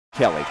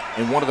Kelly.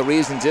 And one of the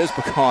reasons is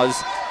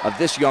because of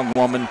this young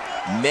woman,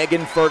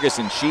 Megan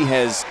Ferguson. She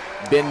has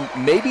been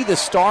maybe the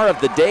star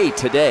of the day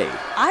today.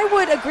 I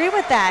would agree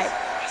with that.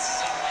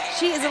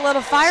 She is a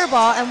little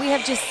fireball, and we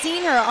have just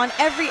seen her on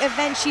every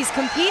event she's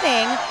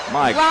competing.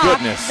 My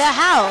goodness. The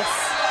house.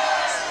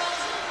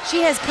 She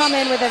has come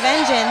in with a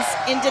vengeance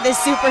into this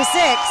Super 6.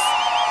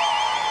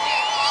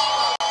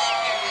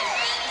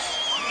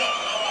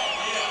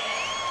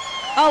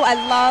 Oh, I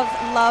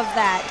love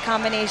that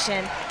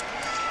combination.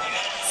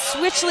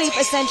 Switch leap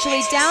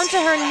essentially down to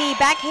her knee,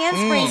 back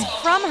handsprings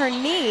from her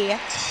knee.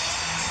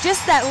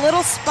 Just that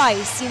little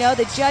spice, you know,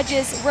 the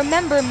judges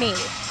remember me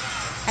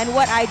and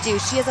what I do.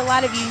 She has a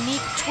lot of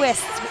unique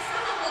twists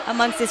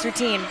amongst this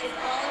routine.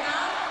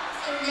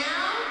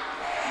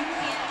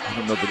 I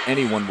don't know that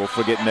anyone will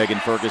forget Megan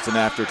Ferguson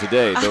after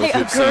today. Those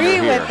I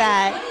agree with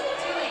that.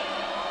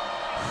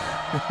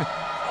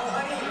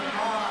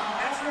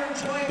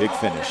 Big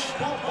finish.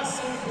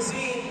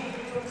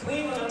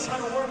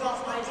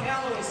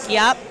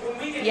 Yep.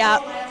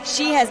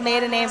 She has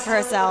made a name for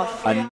herself.